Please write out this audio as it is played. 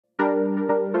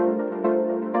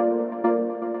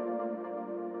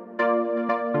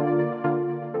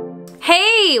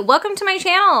Hey, welcome to my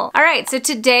channel. All right, so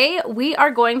today we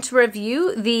are going to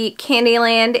review the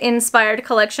Candyland inspired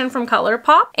collection from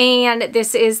Colourpop, and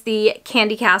this is the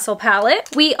Candy Castle palette.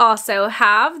 We also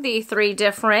have the 3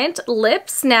 different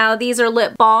lips. Now these are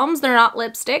lip balms, they're not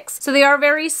lipsticks, so they are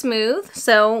very smooth,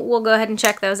 so we'll go ahead and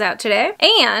check those out today.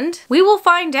 And we will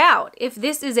find out if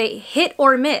this is a hit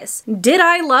or miss. Did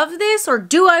I love this or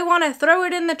do I want to throw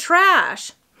it in the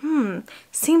trash?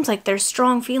 Seems like there's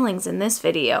strong feelings in this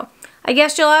video. I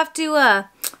guess you'll have to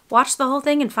watch the whole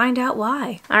thing and find out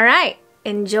why. All right,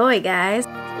 enjoy, guys.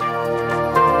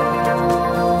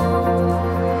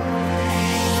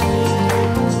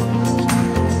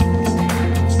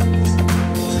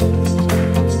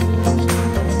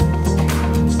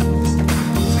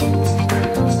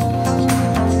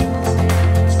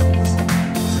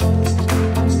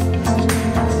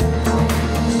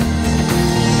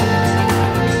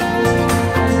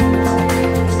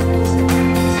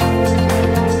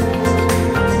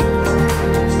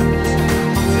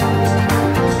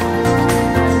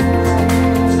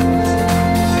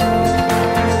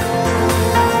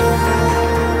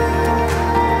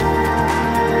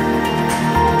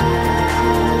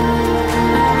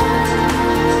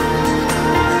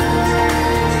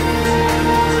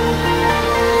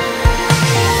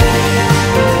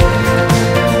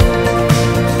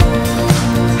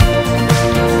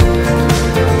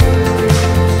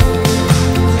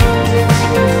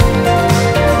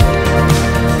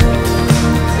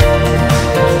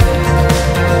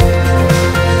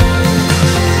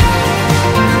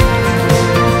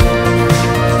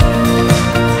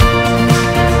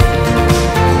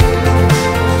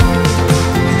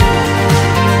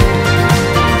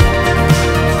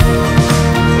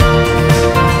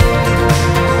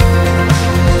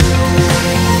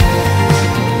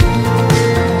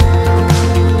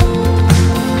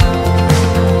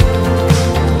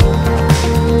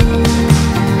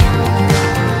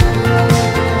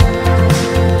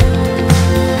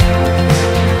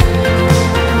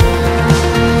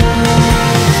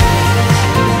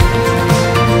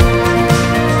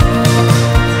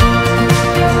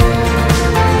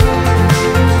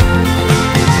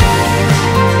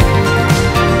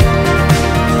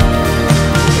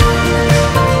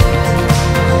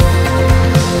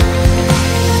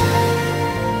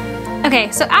 Okay,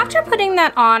 so after putting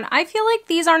that on, I feel like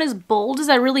these aren't as bold as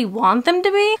I really want them to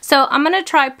be. So I'm gonna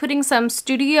try putting some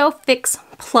Studio Fix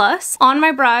Plus on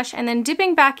my brush and then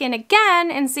dipping back in again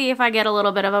and see if I get a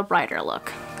little bit of a brighter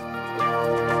look.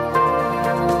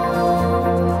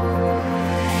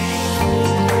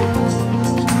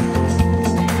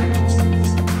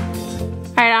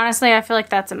 Alright, honestly, I feel like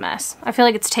that's a mess. I feel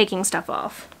like it's taking stuff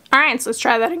off. Alright, so let's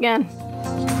try that again.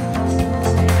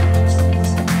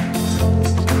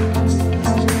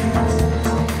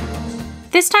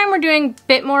 This time we're doing a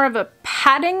bit more of a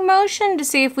patting motion to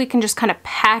see if we can just kind of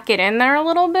pack it in there a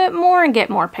little bit more and get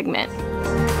more pigment.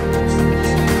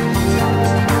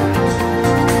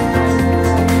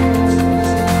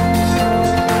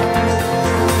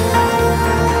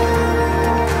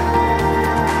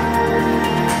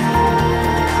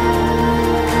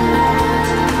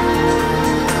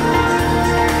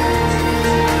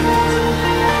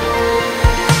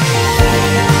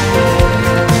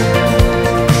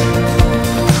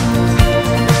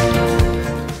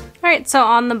 Alright, so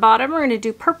on the bottom we're going to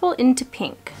do purple into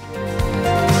pink.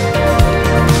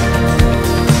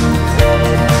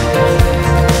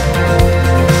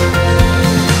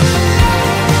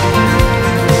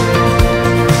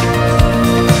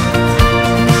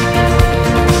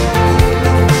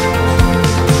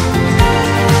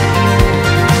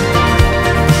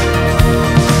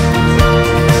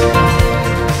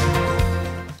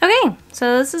 Okay,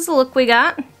 so this is the look we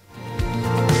got.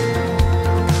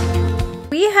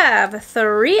 We have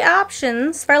 3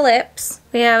 options for lips.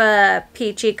 We have a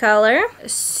peachy color, a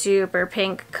super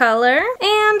pink color,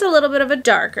 and a little bit of a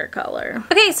darker color.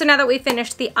 Okay, so now that we've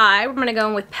finished the eye, we're gonna go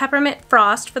in with Peppermint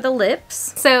Frost for the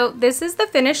lips. So this is the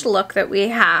finished look that we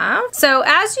have. So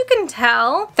as you can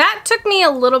tell, that took me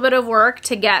a little bit of work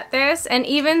to get this, and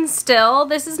even still,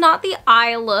 this is not the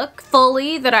eye look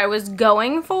fully that I was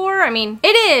going for. I mean,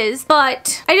 it is,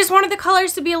 but I just wanted the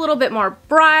colors to be a little bit more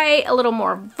bright, a little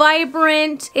more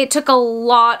vibrant. It took a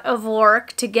lot of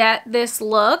work to get this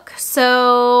look,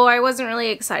 so I wasn't really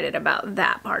excited about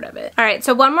that part of it. All right,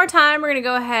 so one more time, we're gonna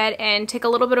go ahead and take a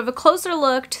little bit of a closer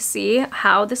look to see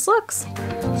how this looks.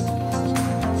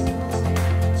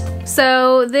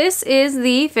 So this is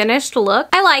the finished look.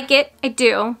 I like it, I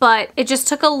do, but it just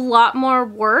took a lot more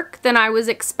work than I was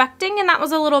expecting, and that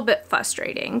was a little bit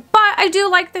frustrating. But I do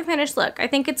like the finished look. I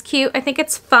think it's cute, I think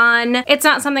it's fun. It's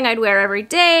not something I'd wear every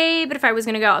day, but if I was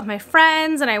gonna go out with my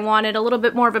friends and I wanted a little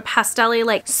bit more of a pastel-y,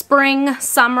 like spring,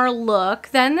 summer look,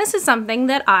 then this is something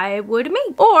that I would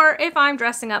make. Or if I'm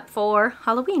dressing up for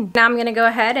Halloween. Now I'm gonna go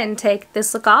ahead and take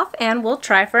this look off and we'll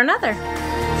try for another.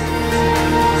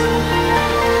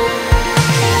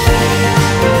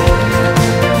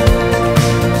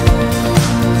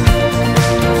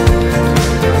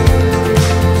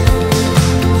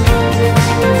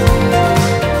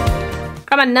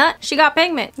 Come on, nut. She got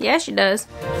pigment. Yeah, she does.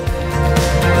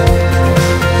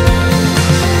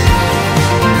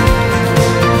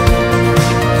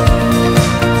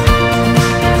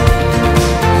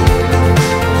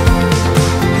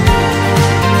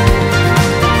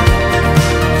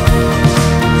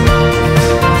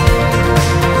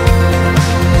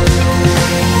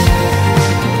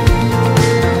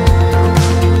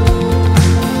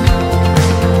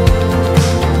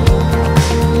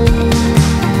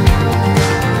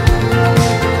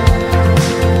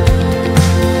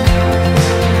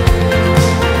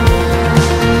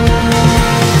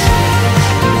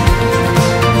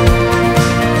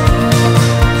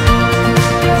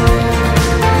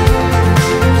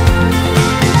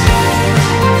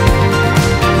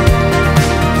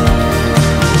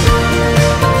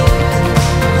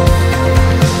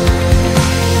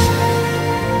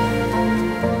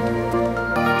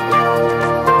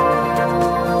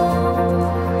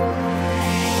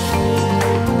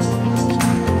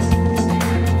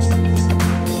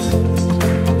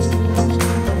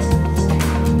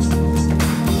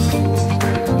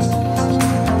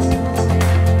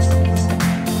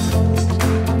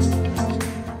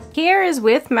 Here is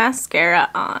with mascara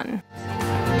on.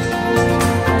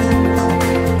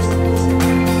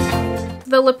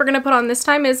 The lip we're gonna put on this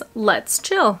time is Let's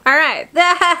Chill. All right,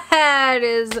 that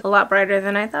is a lot brighter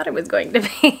than I thought it was going to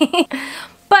be.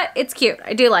 But it's cute,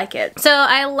 I do like it. So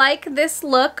I like this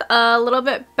look a little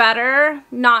bit better,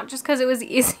 not just because it was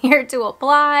easier to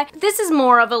apply. This is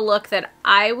more of a look that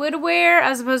I would wear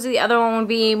as opposed to the other one would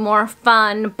be more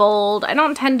fun, bold. I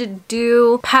don't tend to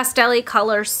do pastel-y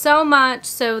colors so much,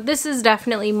 so this is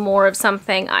definitely more of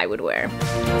something I would wear.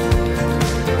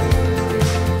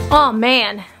 Oh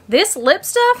man. This lip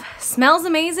stuff smells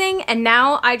amazing, and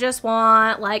now I just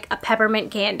want like a peppermint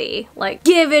candy. Like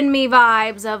giving me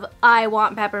vibes of I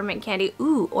want peppermint candy.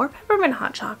 Ooh, or peppermint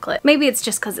hot chocolate. Maybe it's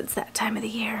just because it's that time of the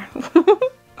year.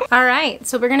 All right,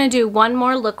 so we're gonna do one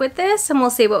more look with this and we'll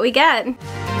see what we get.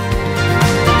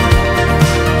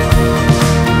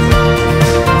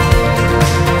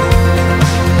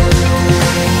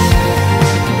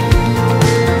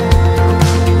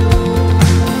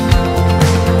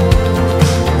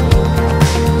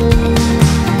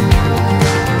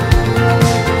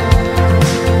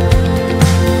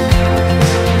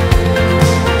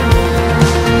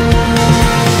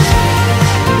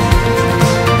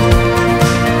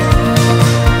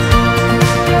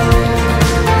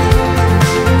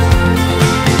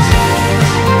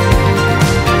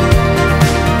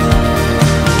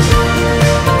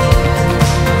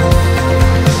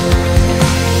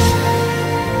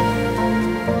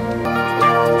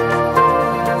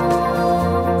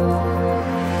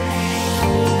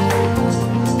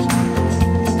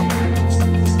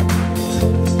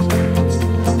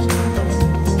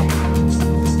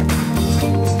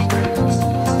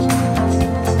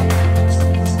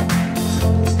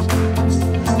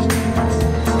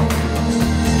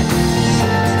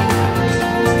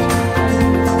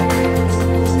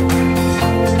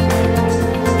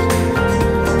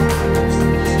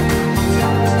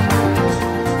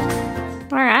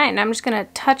 I'm just gonna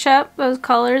touch up those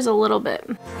colors a little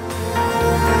bit.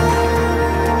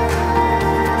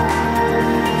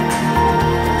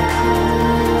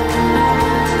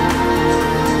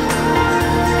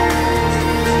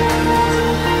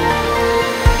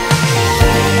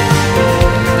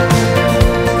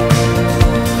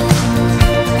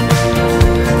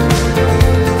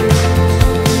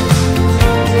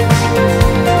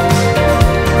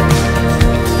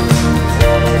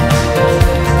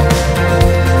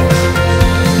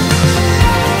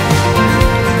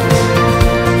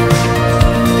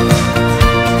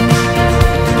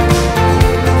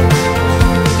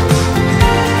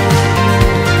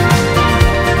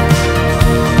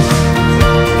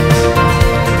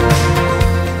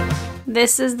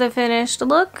 This is the finished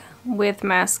look with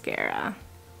mascara.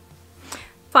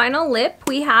 Final lip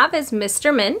we have is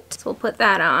Mr. Mint, so we'll put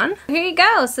that on. Here you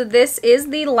go, so this is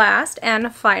the last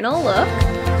and final look.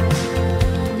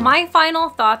 my final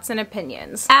thoughts and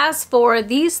opinions. As for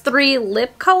these three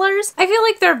lip colors, I feel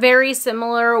like they're very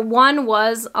similar. One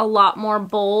was a lot more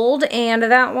bold, and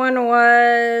that one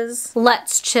was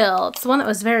Let's Chill. It's the one that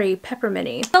was very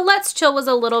pepperminty. The Let's Chill was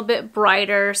a little bit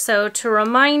brighter, so to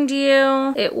remind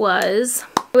you, it was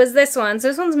this one. So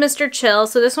this one's Mr. Chill,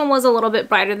 so this one was a little bit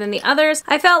brighter than the others.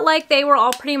 I felt like they were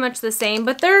all pretty much the same,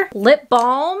 but they're lip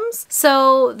balms,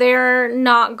 so they're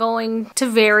not going to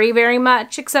vary very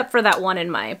much, except for that one in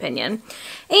my opinion.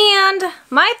 And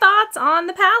my thoughts on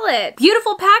the palette.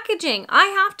 Beautiful packaging, I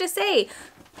have to say.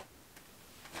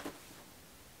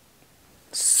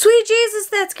 Sweet Jesus,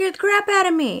 that scared the crap out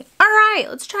of me. All right,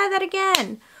 let's try that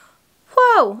again.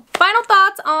 Whoa. Final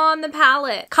thoughts on the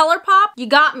palette. Colourpop, you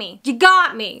got me. You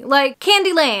got me. Like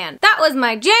Candyland. That was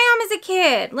my jam as a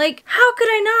kid. Like, how could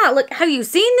I not? Look, have you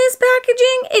seen this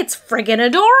packaging? It's friggin'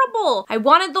 adorable. I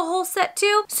wanted the whole set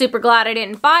too. Super glad I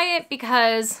didn't buy it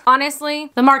because honestly,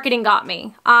 the marketing got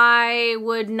me. I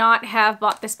would not have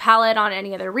bought this palette on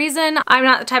any other reason. I'm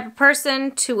not the type of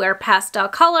person to wear pastel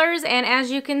colors, and as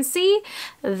you can see,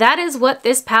 that is what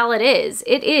this palette is.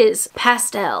 It is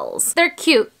pastels. They're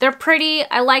cute. They're pretty.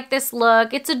 I like this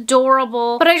look. It's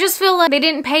adorable, but I just feel like they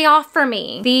didn't pay off for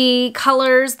me. The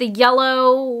colors, the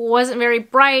yellow wasn't very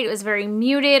bright. It was very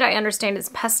muted. I understand it's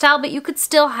pastel, but you could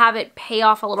still have it pay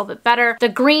off a little bit better. The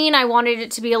green, I wanted it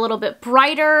to be a little bit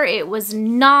brighter. It was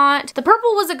not. The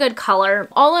purple was a good color.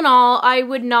 All in all, I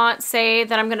would not say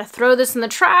that I'm gonna throw this in the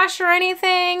trash or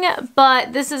anything,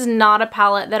 but this is not a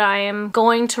palette that I am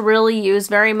going to really use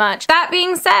very much. That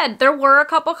being said, there were a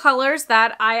couple colors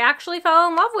that I actually fell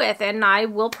in love with, and I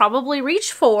will probably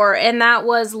reach for, and that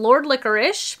was Lord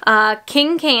Licorice,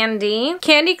 King Candy,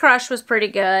 Candy Crush was pretty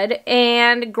good,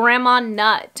 and Grandma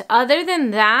Nut. Other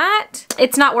than that,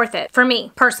 it's not worth it for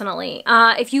me personally.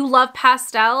 If you love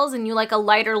pastels and you like a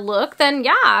lighter look, then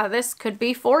yeah, this could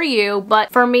be for you, but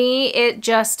for me, it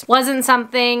just wasn't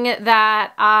something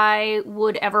that I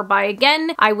would ever buy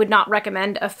again. I would not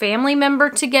recommend a family member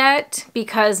to get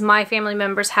because my family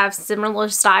members have similar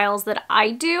styles that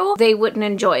I do. They wouldn't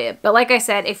enjoy it. But like I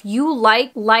said, if you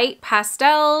like light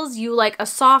pastels, you like a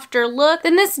softer look,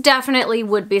 then this definitely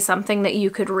would be something that you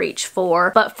could reach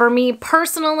for. But for me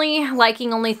personally,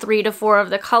 liking only 3 to 4 of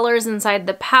the colors inside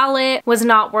the palette was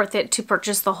not worth it to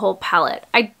purchase the whole palette.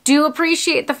 I do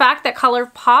appreciate the fact that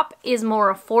Colourpop is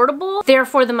more affordable.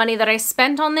 Therefore, the money that I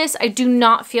spent on this, I do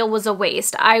not feel was a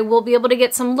waste. I will be able to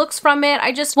get some looks from it.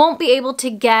 I just won't be able to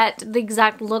get the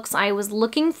exact looks I was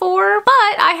looking for.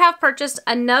 But I have purchased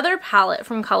another palette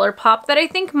from Colourpop that I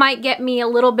think might get me a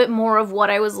little bit more of what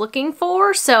I was looking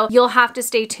for, so you'll have to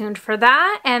stay tuned for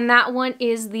that, and that one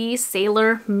is the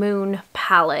Sailor Moon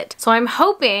palette. So I'm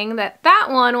hoping that that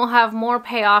one will have more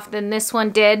payoff than this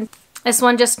one did. This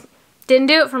one just didn't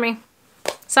do it for me.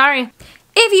 Sorry.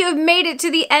 If you have made it to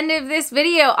the end of this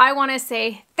video, I want to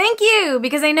say thank you,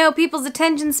 because I know people's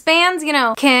attention spans, you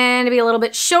know, can be a little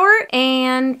bit short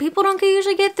and people don't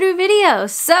usually get through videos.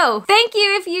 So thank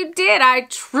you if you did. I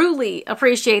truly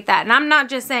appreciate that. And I'm not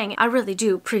just saying it, I really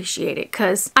do appreciate it,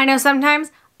 because I know sometimes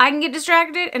I can get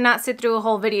distracted and not sit through a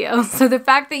whole video. So the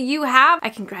fact that you have, I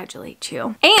congratulate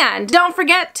you. And don't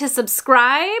forget to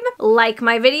subscribe, like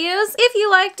my videos. If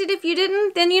you liked it, if you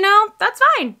didn't, then you know, that's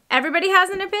fine. Everybody has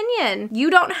an opinion.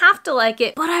 You don't have to like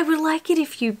it, but I would like it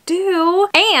if you do.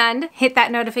 And hit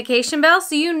that notification bell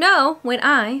so you know when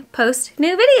I post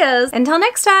new videos. Until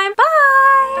next time,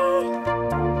 bye!